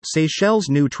Seychelles'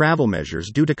 new travel measures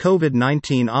due to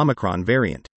COVID-19 Omicron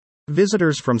variant.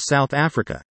 Visitors from South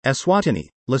Africa, Eswatini,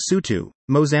 Lesotho,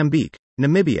 Mozambique,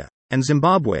 Namibia, and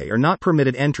Zimbabwe are not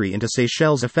permitted entry into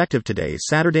Seychelles effective today,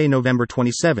 Saturday, November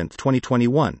 27,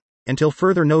 2021, until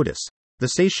further notice, the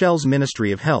Seychelles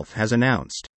Ministry of Health has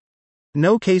announced.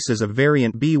 No cases of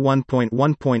variant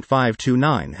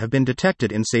B1.1.529 have been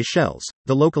detected in Seychelles,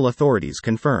 the local authorities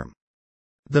confirm.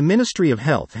 The Ministry of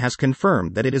Health has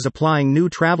confirmed that it is applying new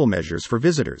travel measures for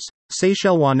visitors,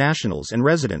 Seychellois nationals and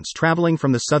residents traveling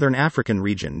from the Southern African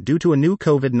region due to a new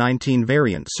COVID-19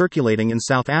 variant circulating in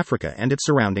South Africa and its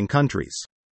surrounding countries.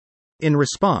 In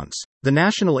response, the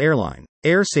national airline,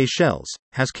 Air Seychelles,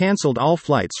 has cancelled all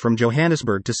flights from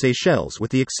Johannesburg to Seychelles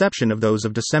with the exception of those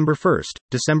of December 1,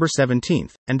 December 17,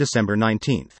 and December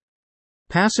 19.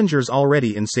 Passengers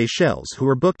already in Seychelles who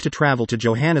are booked to travel to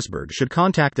Johannesburg should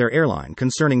contact their airline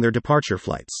concerning their departure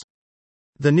flights.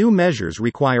 The new measures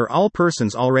require all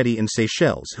persons already in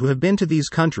Seychelles who have been to these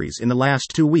countries in the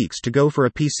last 2 weeks to go for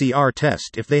a PCR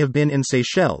test if they have been in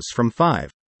Seychelles from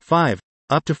 5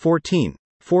 up to 14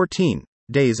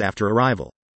 days after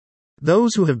arrival.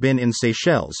 Those who have been in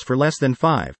Seychelles for less than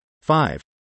 5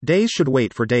 days should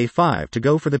wait for day 5 to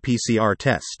go for the PCR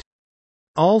test.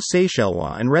 All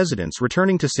Seychellois and residents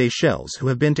returning to Seychelles who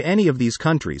have been to any of these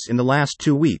countries in the last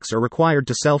 2 weeks are required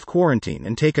to self-quarantine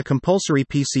and take a compulsory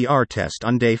PCR test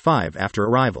on day 5 after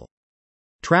arrival.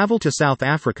 Travel to South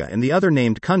Africa and the other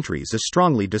named countries is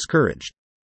strongly discouraged.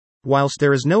 Whilst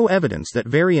there is no evidence that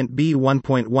variant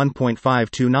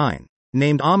B1.1.529,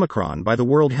 named Omicron by the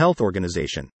World Health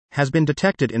Organization, has been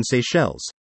detected in Seychelles,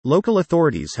 local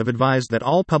authorities have advised that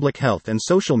all public health and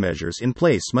social measures in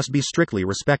place must be strictly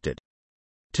respected.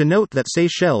 To note that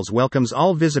Seychelles welcomes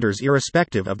all visitors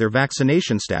irrespective of their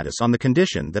vaccination status on the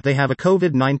condition that they have a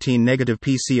COVID-19 negative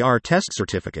PCR test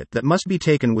certificate that must be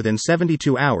taken within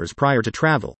 72 hours prior to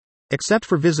travel, except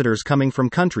for visitors coming from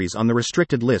countries on the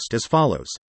restricted list as follows: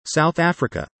 South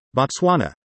Africa,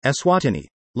 Botswana, Eswatini,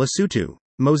 Lesotho,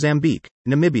 Mozambique,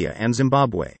 Namibia and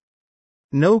Zimbabwe.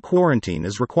 No quarantine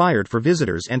is required for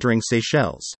visitors entering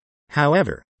Seychelles.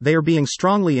 However, they are being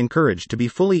strongly encouraged to be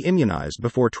fully immunized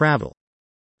before travel.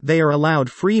 They are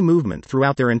allowed free movement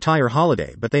throughout their entire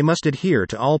holiday, but they must adhere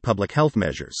to all public health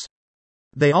measures.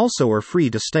 They also are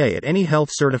free to stay at any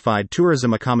health-certified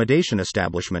tourism accommodation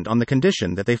establishment on the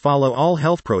condition that they follow all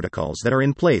health protocols that are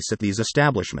in place at these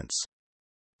establishments.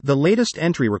 The latest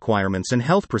entry requirements and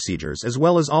health procedures, as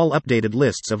well as all updated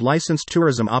lists of licensed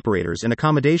tourism operators and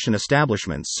accommodation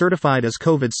establishments certified as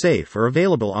COVID-safe, are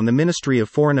available on the Ministry of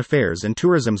Foreign Affairs and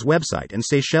Tourism's website and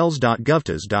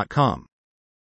Seychelles.govtas.com.